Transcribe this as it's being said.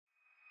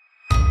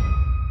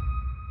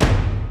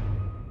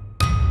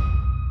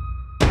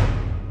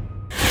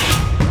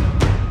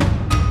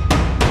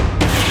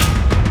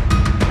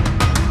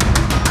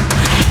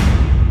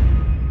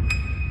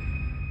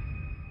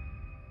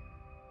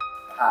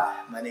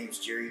My name's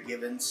Jerry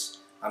Gibbons.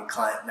 I'm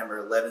client number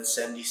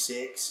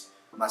 1176.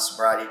 My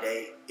sobriety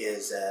date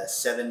is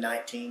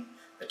 7/19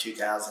 of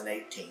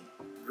 2018.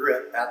 Grew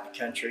up out in the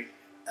country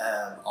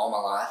all my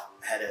life.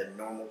 Had a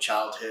normal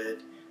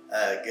childhood,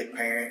 good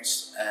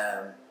parents.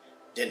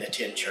 Didn't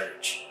attend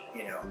church,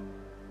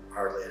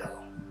 hardly at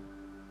all.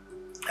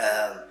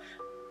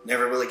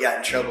 Never really got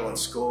in trouble in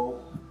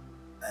school.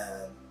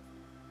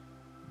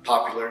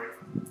 Popular,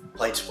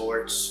 played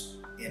sports,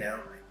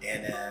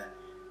 and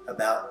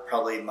about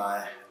probably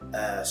my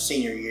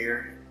senior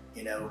year,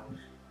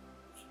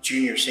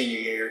 senior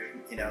year,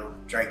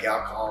 drank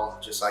alcohol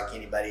just like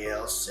anybody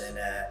else,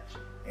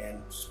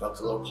 and smoked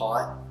a little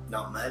pot,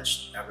 not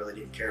much. I really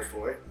didn't care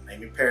for it.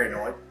 Made me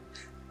paranoid.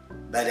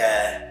 But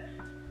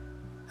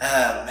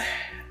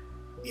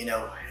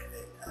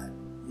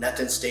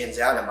nothing stands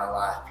out in my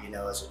life,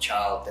 as a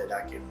child that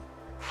I can,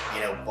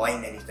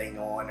 blame anything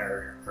on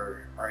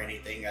or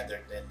anything other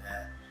than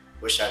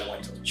wish I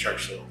went to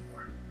church a little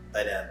more.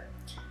 But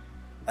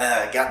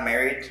got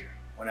married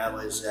when I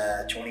was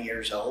 20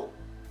 years old.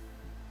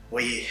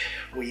 We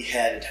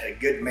had a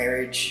good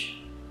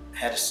marriage,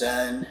 had a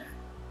son,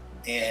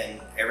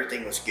 and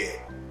everything was good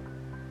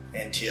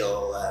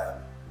until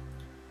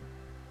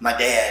my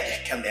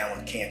dad come down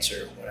with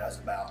cancer when I was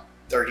about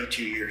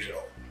 32 years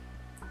old.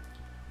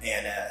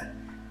 And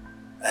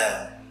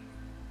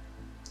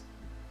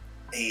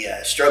he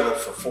struggled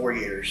for 4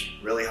 years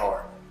really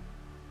hard.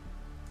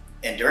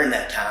 And during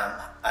that time,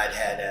 I'd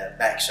had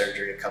back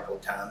surgery a couple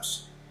of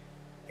times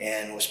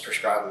and was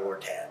prescribed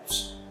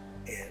Lortabs.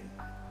 And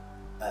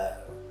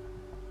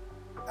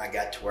I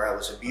got to where I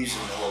was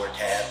abusing the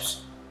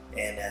Lortabs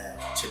and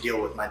to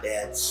deal with my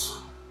dad's,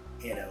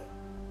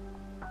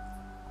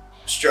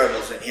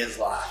 struggles in his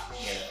life,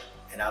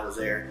 and I was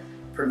there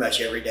pretty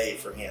much every day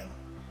for him.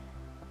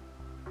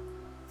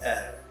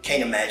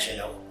 Can't imagine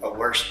a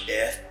worse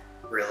death,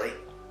 really,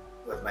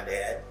 with my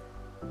dad.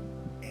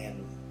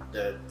 And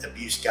the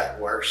abuse got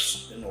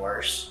worse and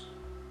worse.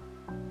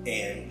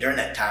 And during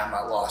that time,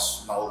 I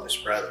lost my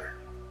oldest brother,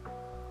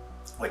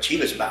 which he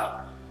was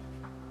about,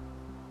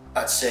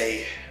 I'd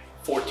say,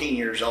 14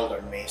 years older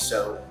than me.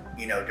 So,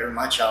 during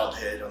my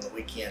childhood on the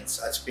weekends,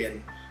 I'd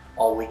spend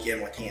all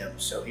weekend with him.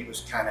 So he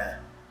was kind of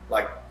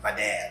like my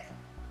dad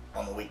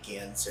on the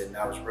weekends, and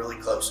I was really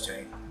close to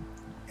him.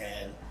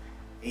 And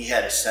he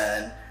had a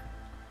son,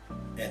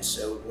 and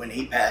so when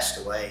he passed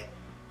away,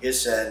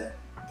 his son,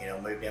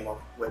 moved in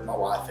with my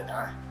wife and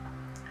I.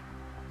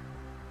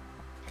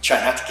 I try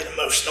not to get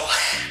emotional,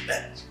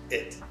 but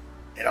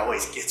it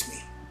always gets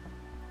me.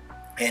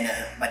 And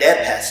my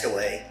dad passed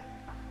away,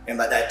 and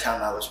by that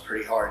time I was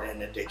pretty hard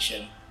in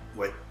addiction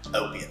with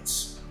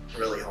opiates,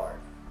 really hard.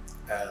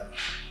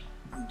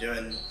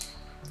 Doing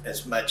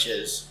as much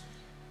as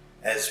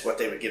what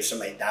they would give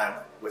somebody dying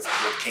with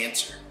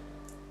cancer.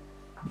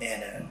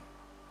 And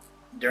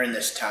during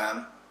this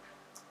time,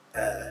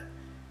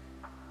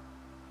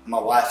 my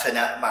wife and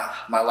I,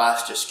 my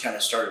life just kind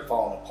of started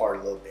falling apart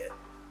a little bit.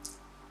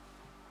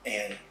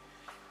 And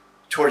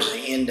towards the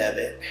end of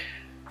it,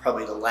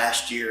 probably the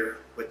last year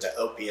with the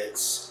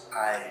opiates,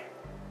 I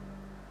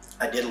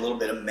did a little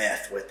bit of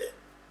meth with it.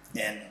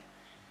 And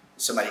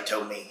somebody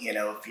told me,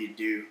 if you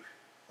do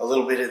a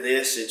little bit of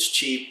this, it's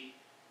cheap,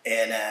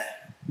 and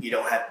you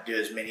don't have to do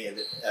as many of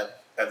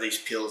these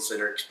pills that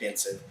are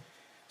expensive.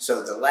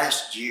 So the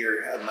last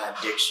year of my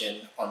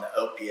addiction on the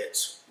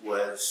opiates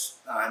was,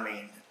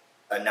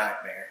 a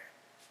nightmare.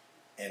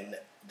 And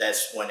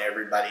that's when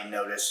everybody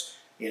noticed,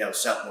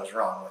 something was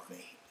wrong with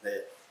me,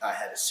 that I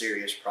had a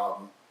serious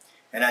problem.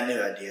 And I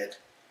knew I did.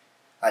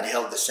 I'd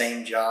held the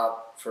same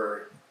job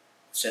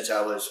since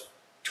I was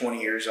 20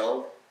 years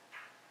old.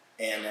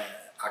 And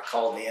I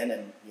called in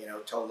and,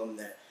 told them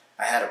that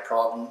I had a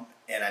problem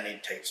and I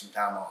need to take some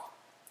time off.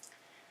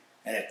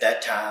 And at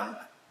that time,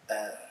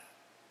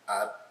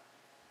 I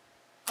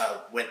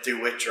went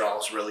through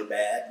withdrawals really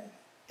bad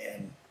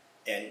and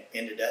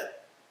ended up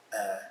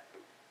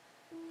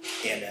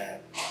in a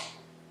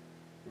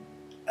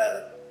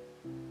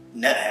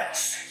nut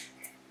house,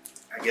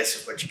 I guess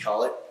is what you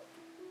call it,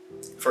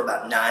 for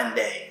about 9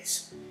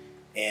 days.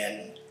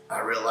 And I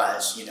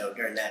realized,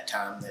 during that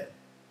time that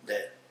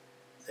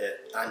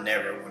I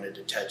never wanted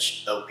to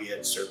touch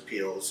opiates or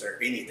pills or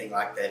anything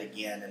like that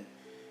again.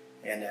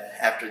 And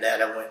after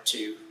that, I went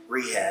to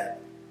rehab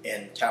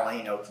in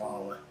Tallahassee,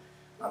 Oklahoma.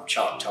 I'm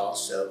Choctaw,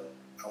 so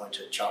I went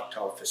to a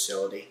Choctaw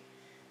facility.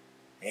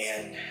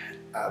 And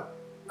I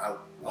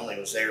only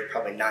was there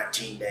probably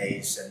 19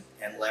 days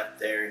and left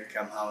there and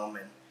come home.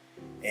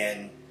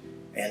 And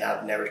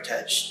I've never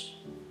touched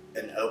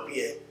an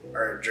opiate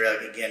or a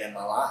drug again in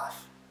my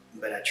life,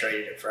 but I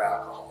traded it for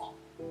alcohol.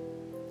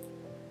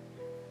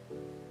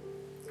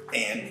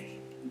 And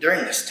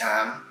during this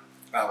time,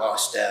 I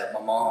lost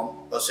my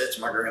mom, both sets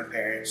of my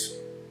grandparents,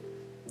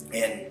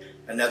 and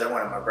another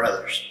one of my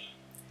brothers.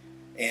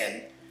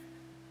 And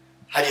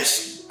I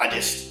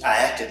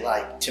acted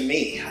like, to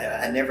me,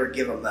 I never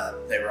give them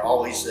up. They were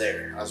always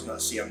there. I was going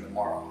to see them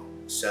tomorrow.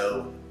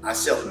 So I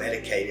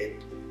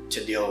self-medicated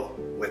to deal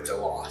with the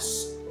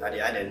loss. I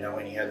didn't know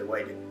any other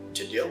way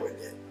to deal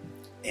with it.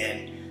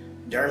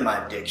 And during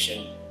my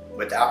addiction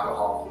with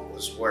alcohol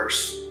was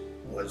worse,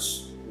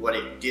 was what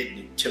it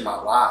did to my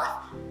life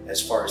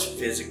as far as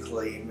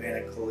physically,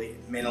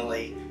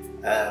 mentally,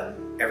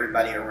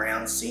 everybody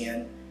around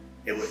seeing,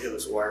 it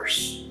was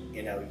worse.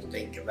 You know, you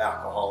think of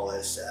alcohol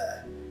as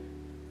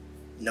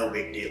no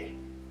big deal,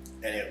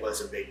 and it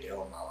was a big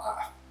deal in my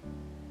life.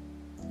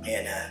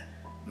 And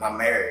my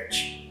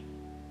marriage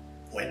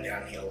went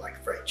downhill like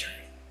a freight train.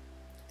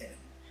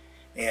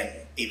 And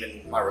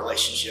even my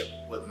relationship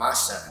with my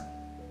son,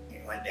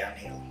 it went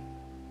downhill.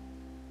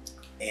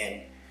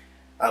 And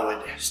I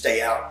would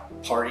stay out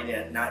partying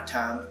at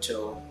nighttime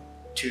till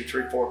 2,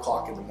 3, 4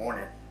 o'clock in the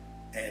morning.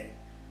 And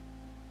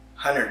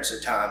hundreds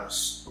of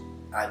times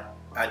I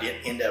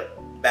didn't end up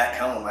back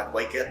home. I'd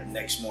wake up the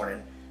next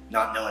morning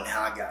not knowing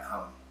how I got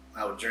home.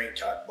 I would drink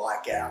till I'd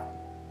black out.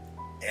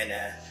 And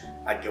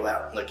I'd go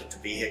out and look at the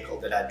vehicle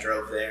that I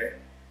drove there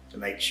to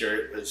make sure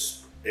it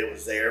was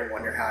there,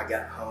 wonder how I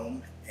got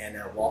home, and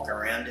walk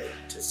around it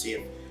to see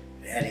if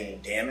it had any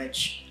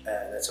damage.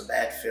 That's a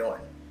bad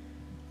feeling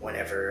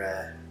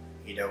whenever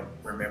you don't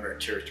remember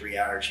 2 or 3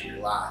 hours of your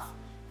life,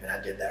 and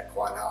I did that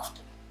quite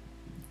often.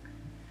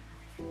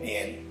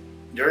 And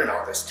during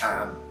all this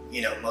time,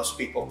 you know, most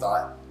people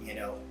thought, you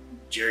know,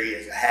 Jerry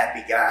is a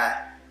happy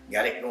guy,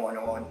 got it going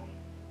on.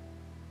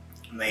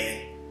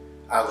 Man,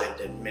 I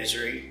lived in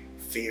misery,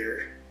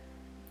 fear.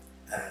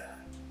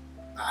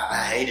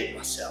 I hated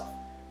myself.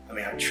 I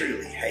mean, I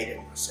truly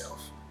hated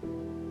myself.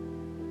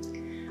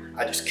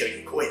 I just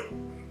couldn't quit.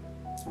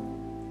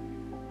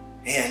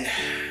 And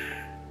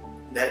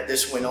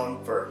this went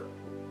on for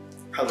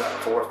probably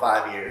about 4 or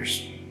 5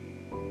 years.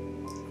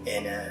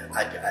 And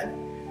I'd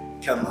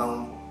come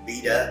home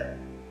beat up.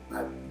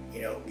 I'd,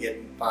 you know, get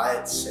in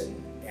fights and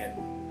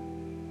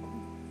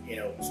you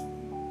know,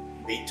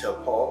 beat to a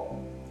pulp.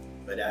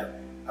 But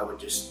I would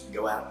just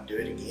go out and do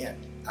it again.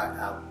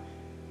 I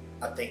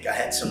think I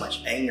had so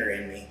much anger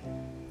in me.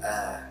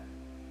 I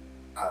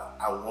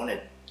wanted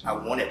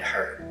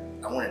hurt.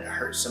 I wanted to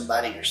hurt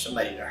somebody or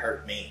somebody to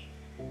hurt me.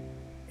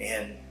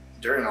 And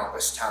during all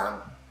this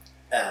time,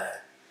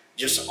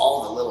 just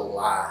all the little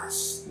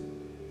lies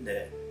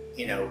that,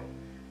 you know,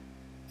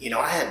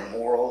 I had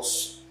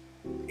morals,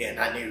 and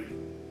I knew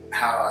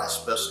how I was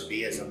supposed to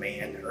be as a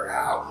man, or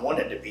how I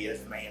wanted to be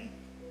as a man.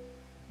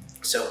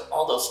 So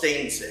all those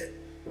things that,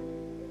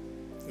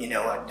 you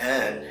know, I'd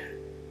done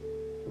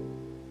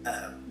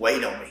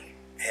weighed on me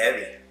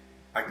heavy.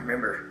 I can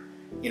remember,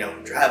 you know,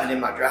 driving in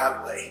my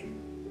driveway,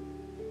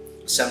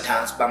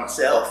 sometimes by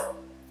myself,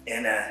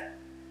 and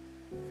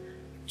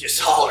just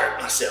holler at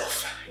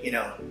myself, you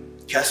know,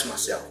 cuss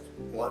myself.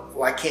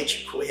 Why can't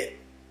you quit?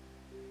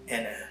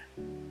 And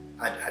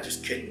I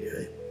just couldn't do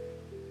it.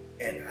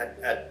 And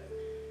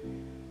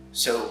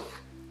so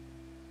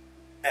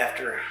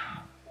after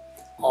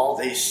all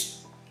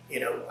these, you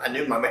know, I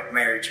knew my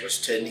marriage was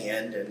to an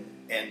end,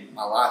 and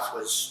my life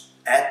was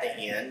at the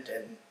end,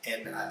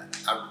 and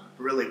I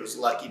really was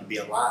lucky to be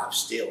alive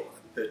still.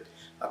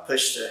 I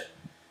pushed the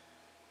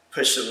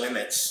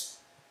limits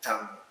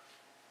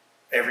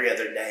every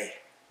other day.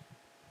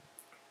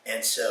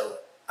 And so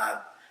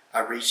I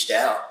reached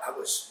out.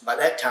 By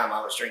that time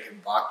I was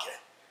drinking vodka,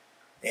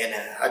 and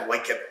I'd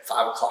wake up at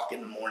 5 o'clock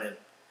in the morning,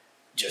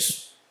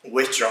 just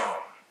withdrawn.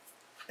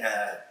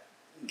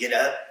 Get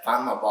up,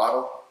 find my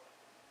bottle,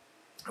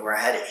 where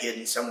I had it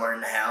hidden somewhere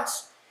in the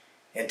house,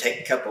 and take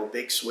a couple of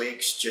big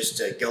swigs just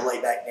to go lay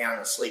back down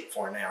and sleep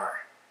for an hour.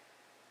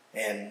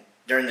 And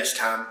during this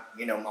time,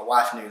 you know, my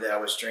wife knew that I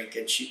was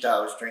drinking. She thought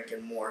I was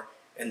drinking more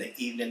in the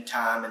evening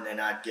time, and then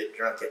I'd get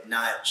drunk at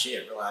night. She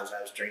didn't realize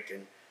I was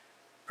drinking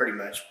pretty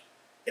much.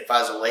 If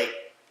I was awake,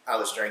 I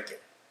was drinking.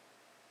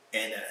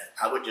 And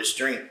I would just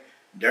drink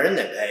during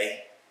the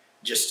day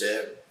just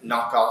to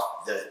knock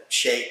off the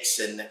shakes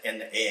and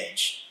the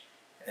edge.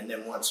 And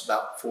then once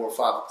about 4 or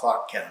 5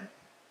 o'clock come,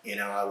 you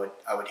know, I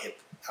would hit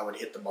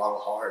the bottle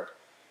hard.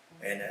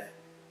 And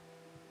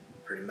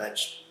pretty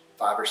much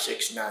 5 or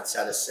 6 nights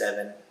out of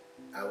 7,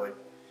 by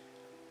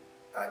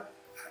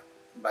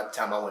the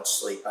time I went to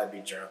sleep, I'd be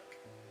drunk.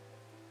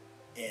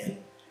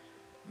 And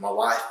my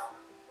wife,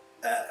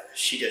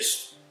 she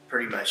just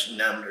pretty much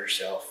numbed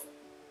herself,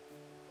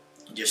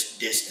 just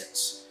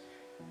distance.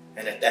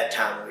 And at this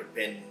time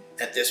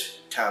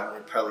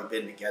we'd probably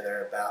been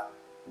together about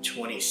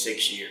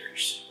 26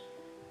 years.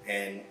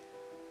 And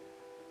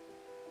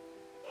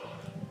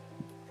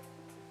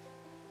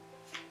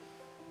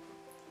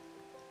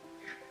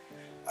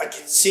I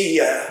could see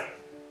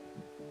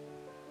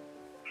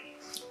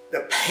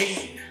the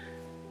pain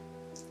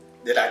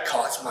that I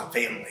caused my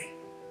family.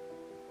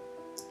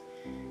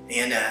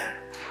 And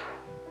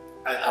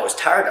I was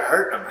tired of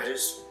hurting them.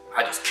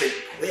 I just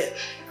couldn't quit.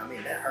 I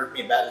mean, that hurt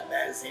me about as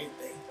bad as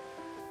anything.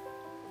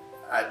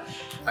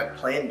 I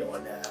planned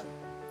on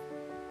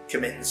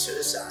committing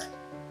suicide.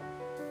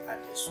 I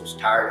just was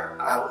tired.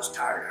 I was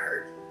tired of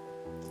hurting.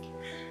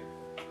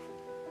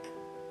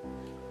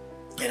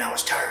 And I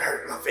was tired of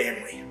hurting my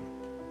family.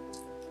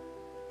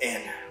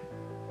 And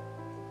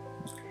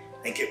I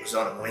think it was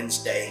on a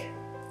Wednesday,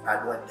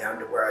 I went down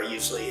to where I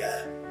usually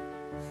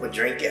would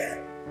drink at,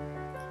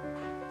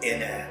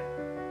 and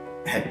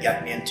had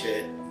gotten into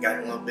it, got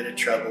in a little bit of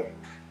trouble,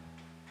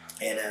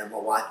 and my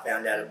wife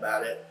found out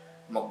about it.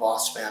 My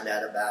boss found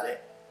out about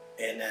it,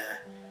 and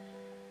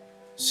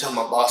so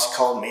my boss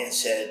called me and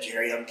said,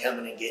 "Jerry, I'm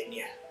coming and getting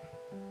you."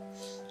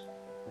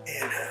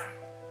 And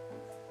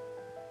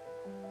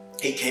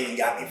he came and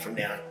got me from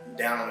down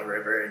on the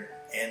river,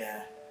 and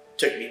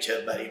took me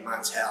to a buddy of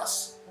mine's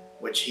house,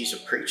 which he's a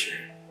preacher,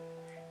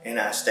 and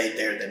I stayed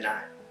there the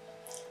night.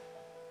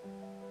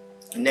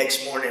 The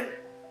next morning,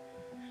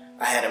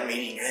 I had a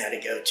meeting I had to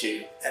go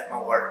to at my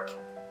work,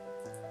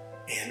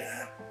 and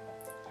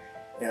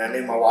I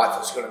knew my wife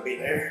was going to be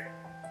there,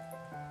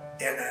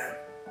 and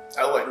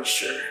I wasn't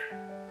sure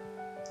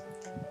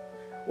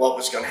what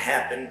was going to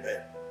happen,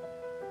 but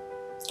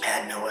I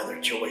had no other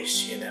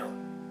choice, you know,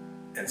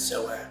 and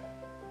so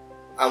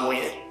I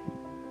went.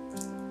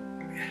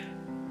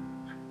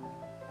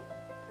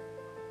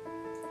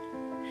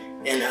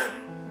 And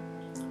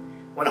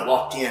when I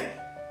walked in,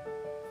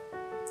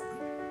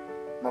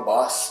 my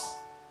boss,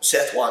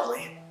 Seth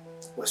Wadley,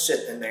 was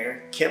sitting in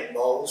there, Kemp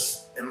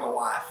Bowles, and my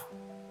wife.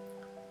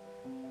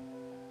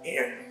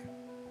 And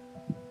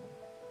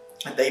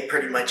they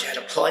pretty much had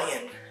a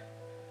plan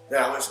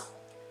that I was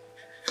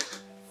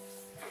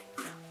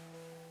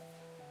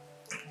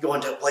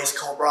going to a place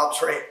called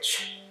Rob's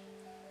Ranch.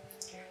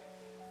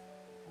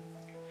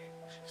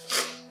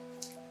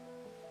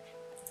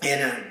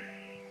 And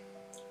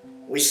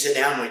we sit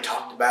down and we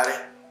talked about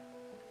it.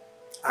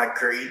 I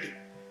agreed,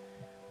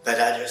 but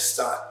I just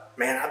thought,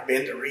 man, I've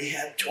been to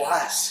rehab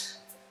twice.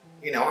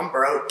 You know, I'm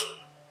broke.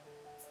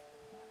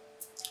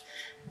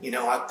 You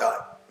know, I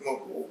thought, well,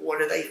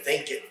 what are they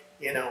thinking?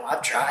 You know,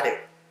 I've tried it,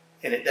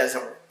 and it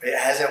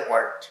hasn't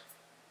worked.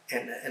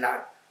 And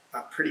I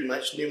pretty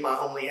much knew my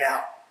only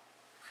out.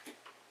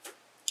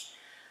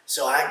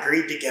 So I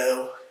agreed to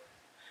go.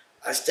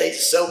 I stayed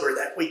sober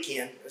that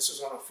weekend. This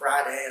was on a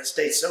Friday. I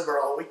stayed sober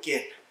all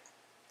weekend.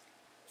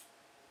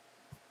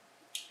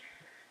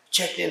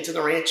 Checked into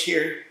the ranch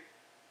here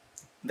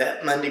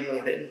that Monday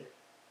morning.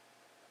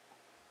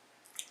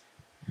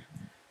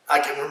 I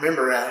can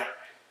remember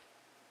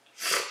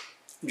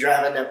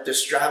driving up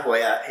this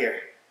driveway out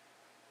here.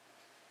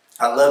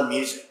 I love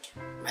music.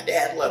 My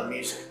dad loved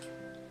music.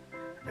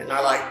 And I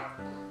like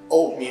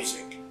old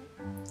music.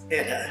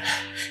 And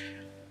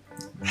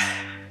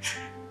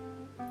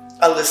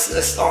I listened to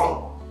this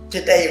song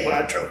today when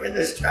I drove in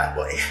this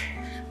driveway.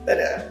 But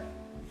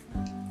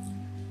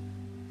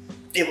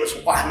it was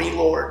 "Why Me,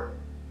 Lord?"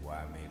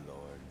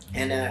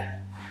 And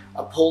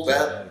I pulled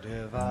up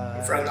in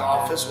front of the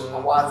office with my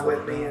wife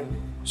with me,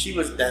 and she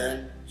was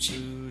done. She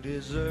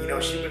was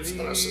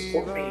going to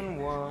support me,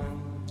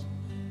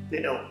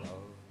 you know,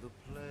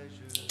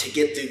 to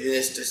get through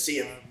this, to see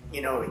him,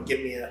 you know, and give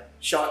me a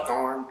shot in the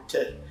arm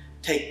to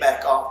take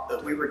back off.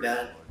 But we were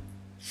done.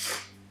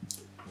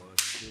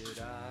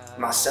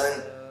 My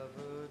son,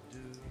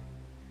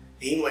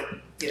 he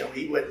wouldn't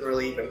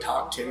really even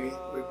talk to me.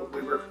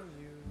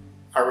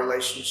 Our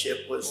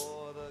relationship was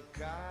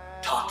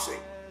toxic.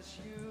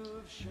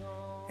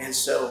 And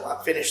so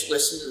I finished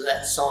listening to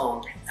that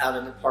song out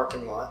in the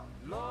parking lot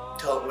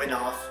until it went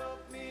off,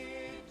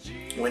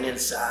 went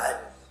inside,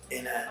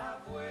 and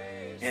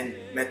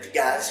met the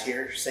guys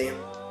here.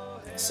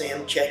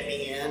 Sam checked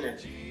me in,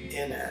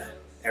 and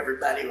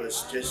everybody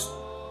was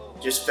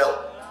just felt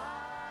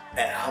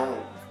at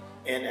home.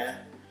 And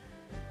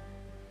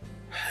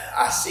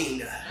I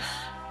seen,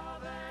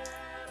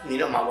 you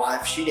know, my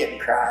wife, she didn't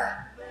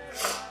cry.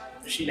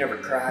 She never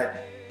cried.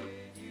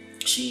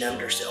 She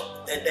numbed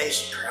herself. That day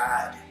she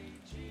cried.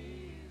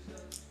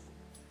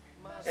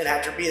 And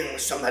after being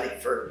with somebody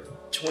for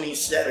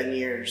 27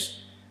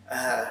 years,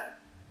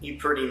 you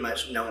pretty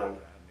much know them.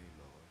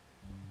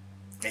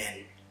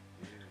 And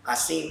I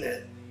seen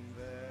that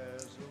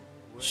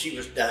she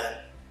was done.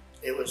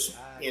 It was,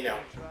 you know,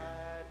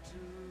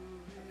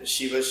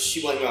 she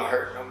wasn't gonna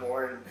hurt no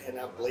more, and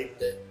I believed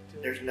that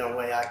there's no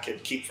way I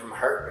could keep from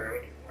hurting her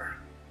anymore.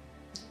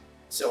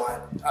 So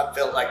I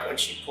felt like when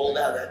she pulled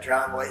out of that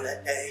driveway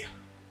that day,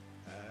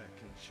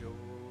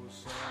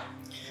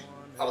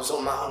 I was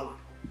on my own.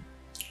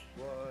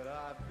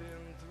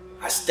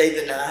 I stayed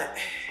the night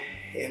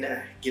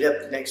and get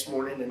up the next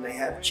morning, and they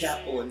have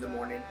chapel in the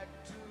morning.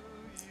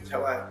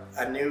 So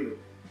I knew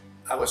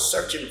I was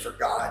searching for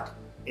God.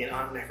 You know,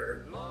 I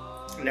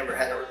never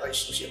had a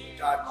relationship with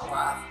God in my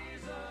life,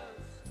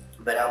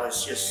 but I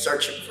was just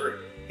searching for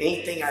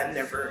anything I'd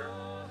never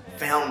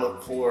found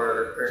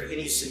before, or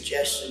any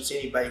suggestions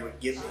anybody would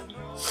give me.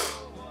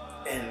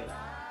 And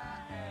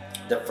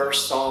the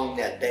first song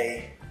that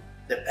day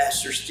that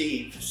Pastor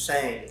Steve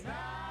sang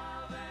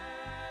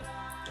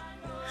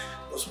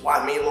was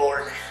 "Why Me,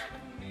 Lord?"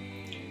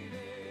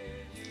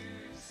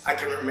 I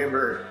can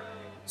remember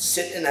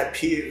sitting in that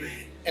pew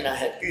and I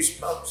had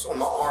goosebumps on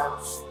my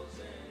arms.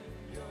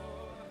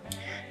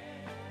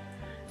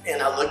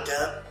 And I looked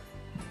up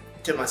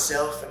to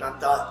myself and I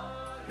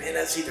thought, man,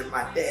 that's either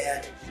my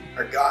dad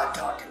or God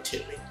talking to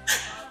me.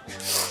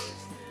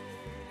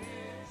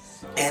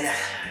 And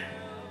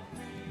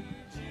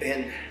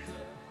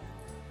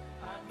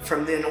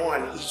from then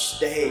on, each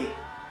day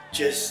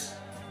just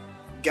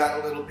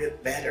got a little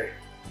bit better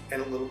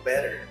and a little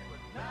better.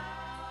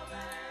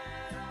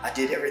 I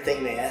did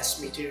everything they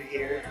asked me to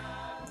here.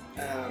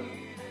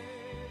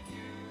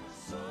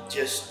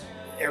 Just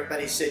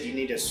everybody said you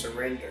need to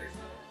surrender.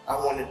 I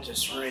wanted to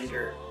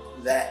surrender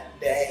that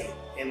day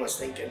and was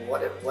thinking,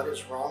 what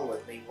is wrong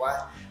with me?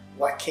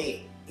 Why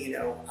can't,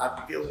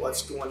 I feel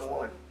what's going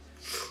on.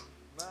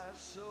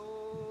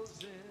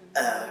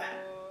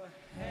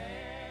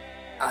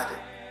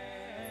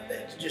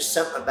 Just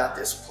something about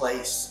this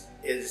place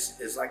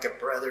is like a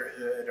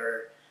brotherhood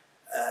or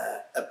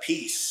a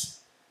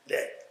peace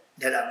that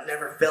I've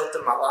never felt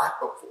in my life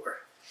before.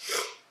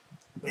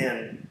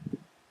 And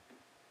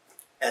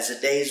as the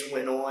days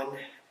went on,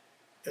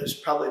 it was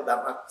probably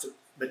about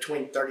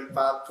between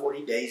 35,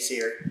 40 days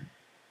here.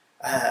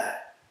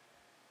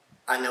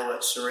 I know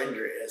what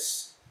surrender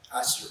is.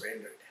 I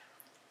surrendered.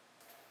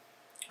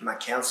 My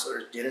counselor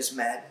is Dennis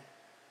Madden.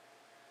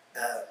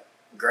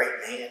 Great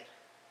man.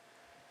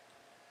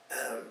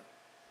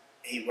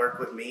 He worked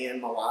with me and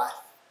my wife.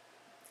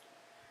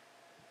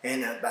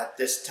 And about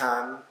this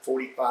time,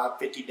 45,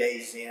 50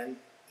 days in,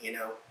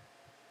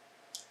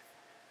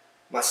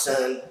 my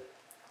son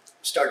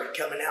started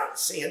coming out and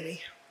seeing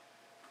me.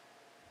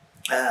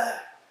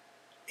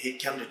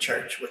 He'd come to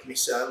church with me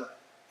some,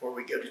 where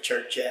we go to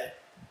church at.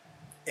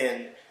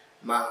 And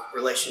my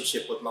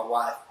relationship with my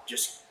wife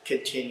just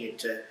continued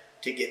to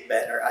get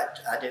better.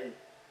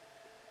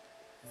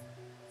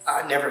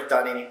 I never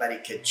thought anybody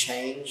could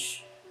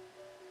change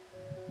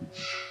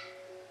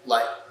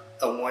like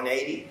a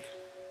 180,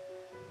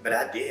 but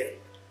I did.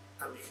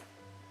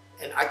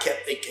 And I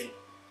kept thinking,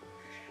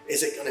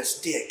 is it gonna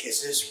stick?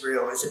 Is this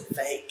real? Is it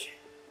fake?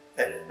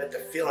 But the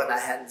feeling I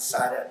had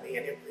inside of me,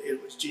 and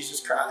it was Jesus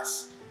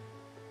Christ.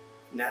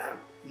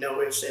 No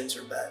ifs, ands,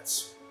 or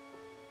buts.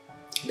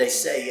 They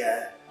say,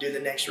 do the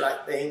next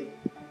right thing.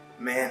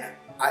 Man,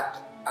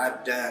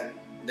 I've done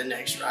the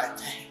next right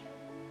thing.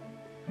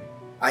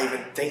 I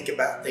even think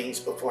about things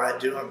before I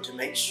do them to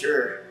make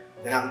sure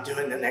that I'm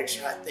doing the next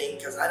right thing,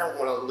 because I don't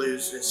want to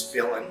lose this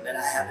feeling that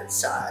I have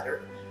inside,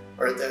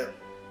 or the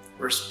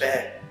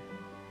respect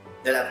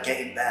that I've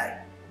gained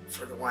back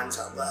for the ones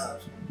I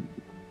love.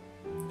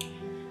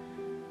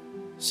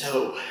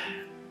 So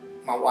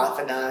my wife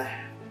and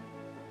I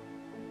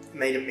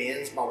made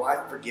amends. My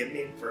wife forgave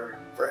me for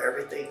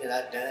everything that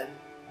I've done.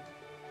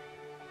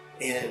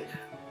 And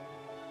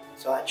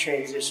so I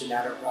transitioned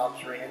out of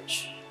Rob's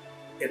Ranch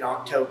in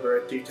October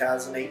of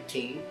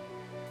 2018.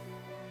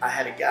 I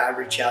had a guy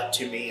reach out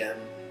to me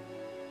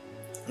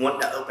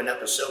wanting to open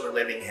up a sober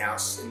living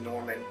house in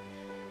Norman.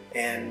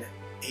 And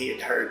he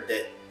had heard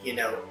that,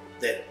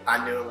 that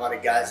I knew a lot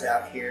of guys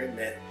out here, and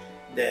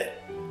that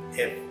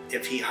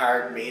if he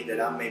hired me, that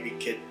I maybe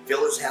could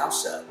fill his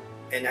house up.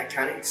 And that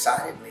kind of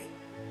excited me.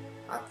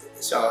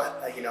 So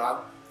I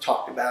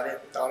talked about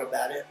it, thought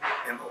about it,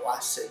 and my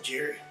wife said,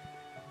 Jerry,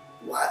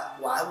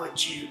 why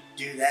would you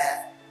do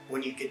that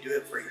when you could do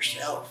it for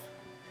yourself?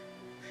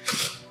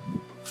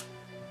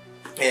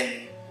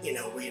 And,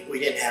 we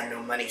didn't have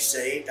no money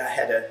saved. I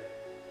had a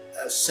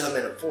sum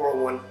in a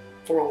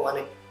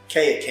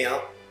 401k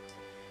account,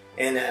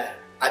 and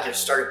I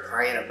just started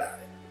praying about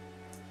it.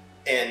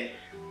 And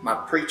my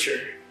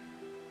preacher,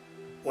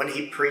 when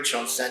he preached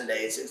on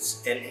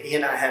Sundays, and he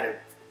and I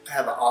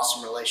have an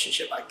awesome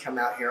relationship. I'd come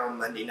out here on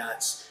Monday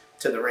nights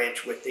to the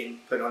ranch with him,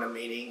 put on a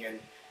meeting, and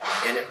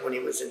when he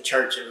was in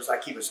church, it was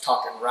like he was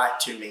talking right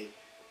to me,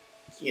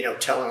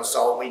 telling us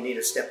all we need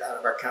to step out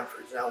of our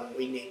comfort zone.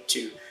 We need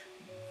to,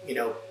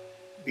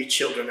 be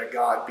children of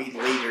God, be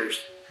leaders,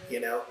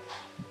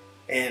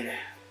 And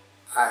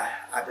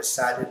I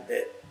decided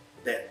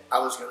that I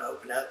was going to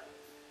open up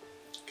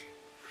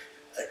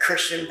a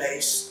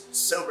Christian-based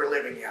sober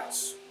living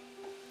house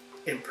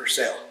in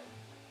Purcell.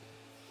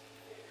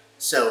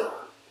 So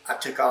I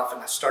took off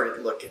and I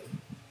started looking.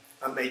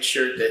 I made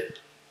sure that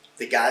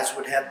the guys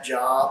would have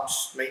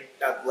jobs.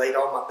 I laid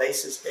all my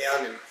bases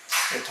down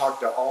and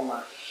talked to all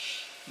my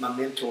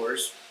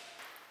mentors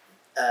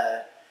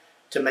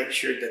to make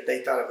sure that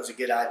they thought it was a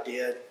good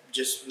idea,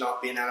 just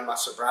not being out of my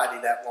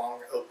sobriety that long,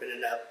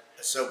 opening up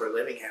a sober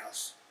living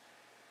house.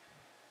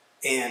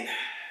 And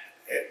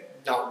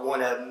not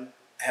one of them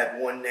had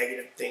one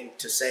negative thing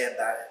to say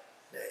about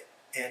it.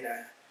 And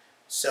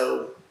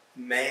so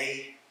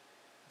May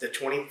the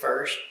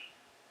 21st,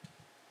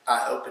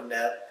 I opened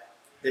up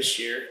this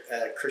year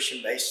a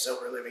Christian-based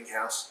sober living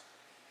house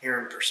here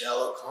in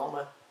Purcell,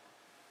 Oklahoma.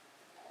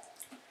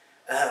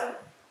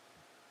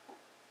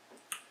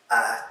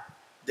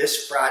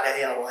 This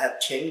Friday, I will have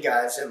 10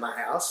 guys in my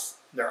house.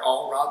 They're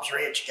all Rob's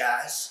Ranch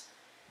guys,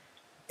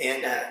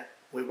 and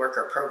we work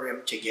our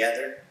program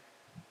together.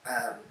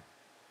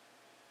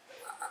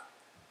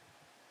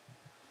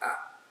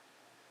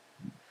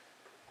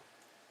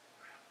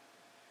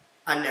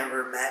 I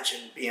never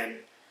imagined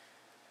being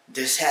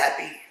this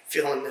happy,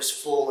 feeling this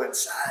full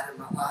inside of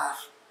my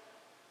life.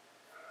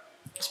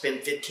 It's been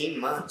 15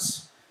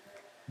 months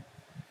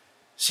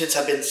Since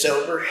I've been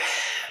sober,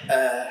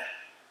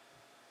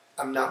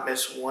 I've not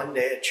missed one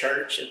day at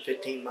church in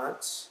 15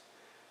 months.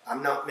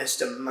 I've not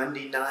missed a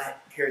Monday night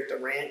here at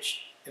the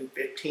ranch in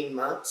 15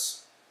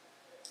 months.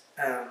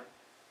 I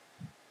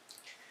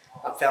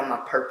found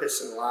my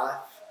purpose in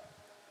life.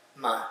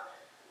 My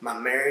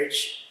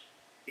marriage,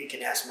 you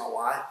can ask my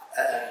wife.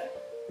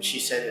 She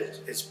said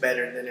it's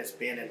better than it's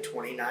been in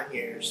 29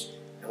 years,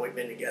 and we've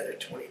been together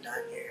 29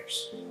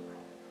 years.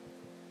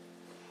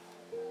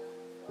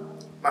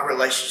 My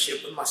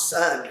relationship with my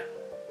son.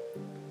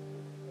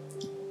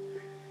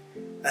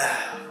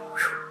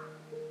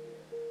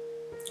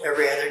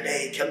 Every other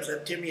day he comes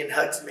up to me and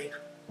hugs me.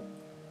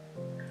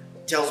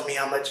 Tells me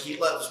how much he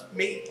loves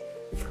me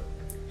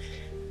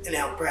and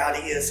how proud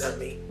he is of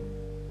me.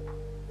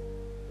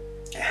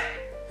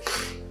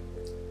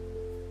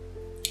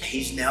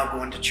 He's now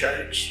going to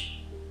church.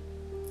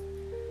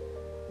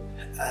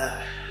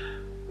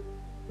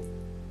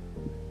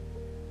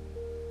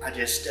 I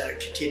just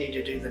continue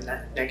to do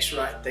the next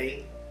right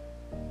thing.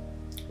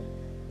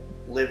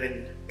 Live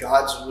in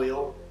God's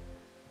will.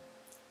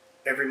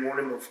 Every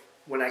morning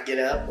when I get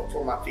up,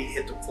 before my feet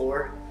hit the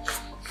floor,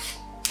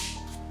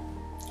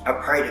 I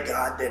pray to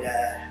God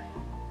that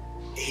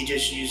He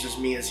just uses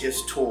me as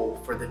His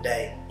tool for the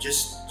day.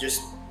 Just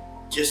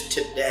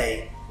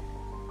today,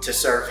 to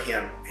serve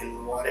Him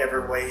in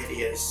whatever way it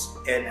is.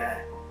 And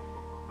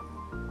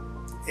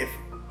if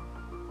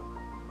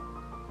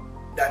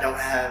I don't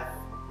have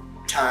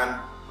time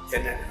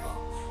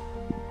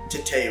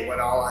to tell you what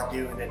all I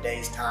do in a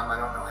day's time, I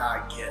don't know how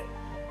I get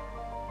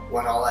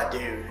what all I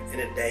do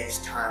in a day's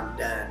time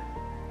done.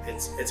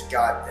 It's a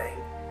God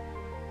thing.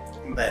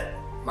 But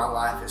my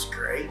life is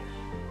great.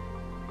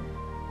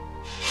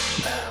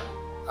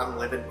 I'm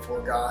living for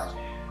God.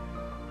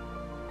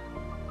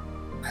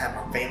 I have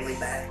my family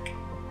back.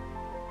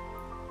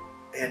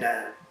 And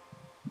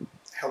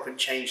helping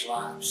change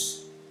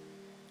lives.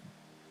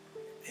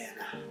 And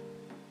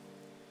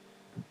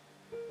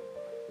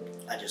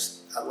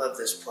I love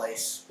this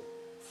place.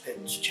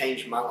 It's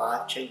changed my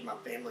life, changed my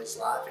family's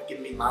life. It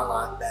given me my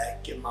life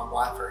back, given my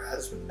wife her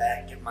husband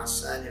back, given my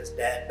son his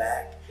dad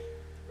back.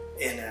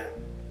 And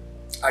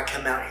I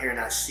come out here and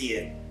I see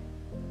it.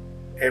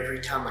 Every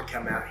time I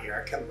come out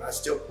here, I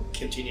still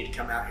continue to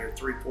come out here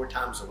 3-4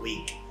 times a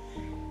week.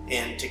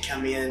 And to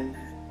come in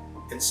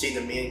and see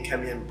the men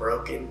come in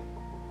broken,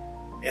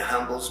 it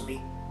humbles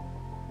me.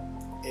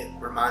 It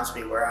reminds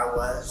me where I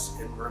was,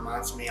 and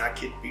reminds me I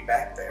could be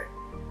back there.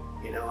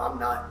 You know,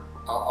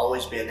 I'll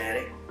always be an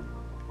addict.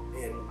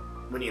 And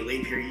when you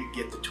leave here, you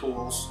get the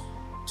tools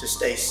to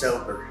stay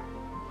sober,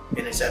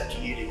 and it's up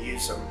to you to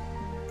use them.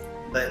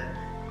 But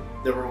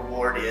the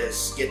reward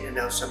is getting to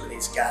know some of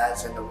these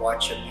guys and to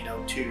watch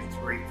them, 2,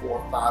 3,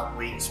 4, 5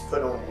 weeks,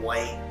 put on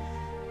weight,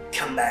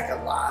 come back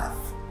alive,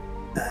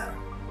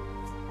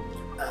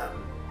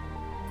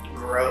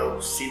 grow,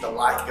 see the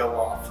light go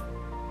off.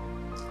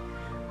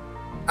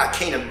 I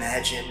can't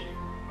imagine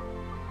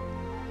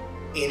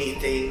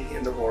anything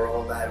in the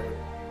world I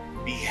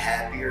would be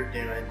happier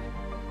doing.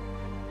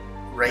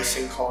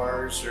 Racing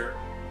cars or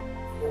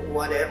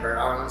whatever,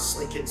 I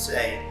honestly can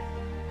say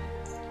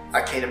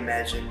I can't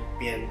imagine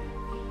being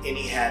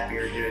any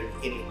happier doing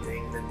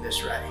anything than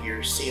this right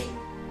here. Seeing,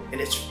 and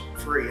it's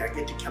free. I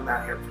get to come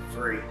out here for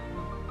free.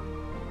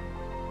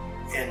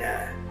 And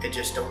it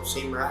just don't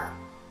seem right.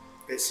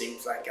 It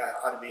seems like I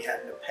ought to be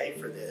having to pay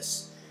for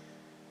this.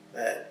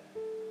 But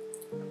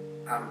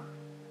I'm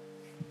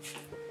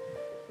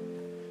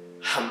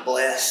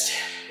blessed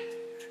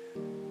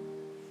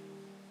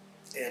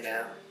and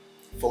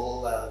full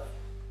of love.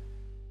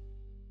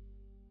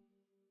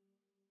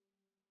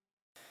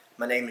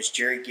 My name is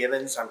Jerry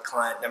Gibbons. I'm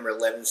client number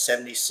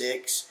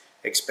 1176.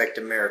 Expect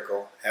a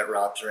miracle at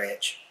Rob's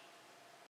Ranch.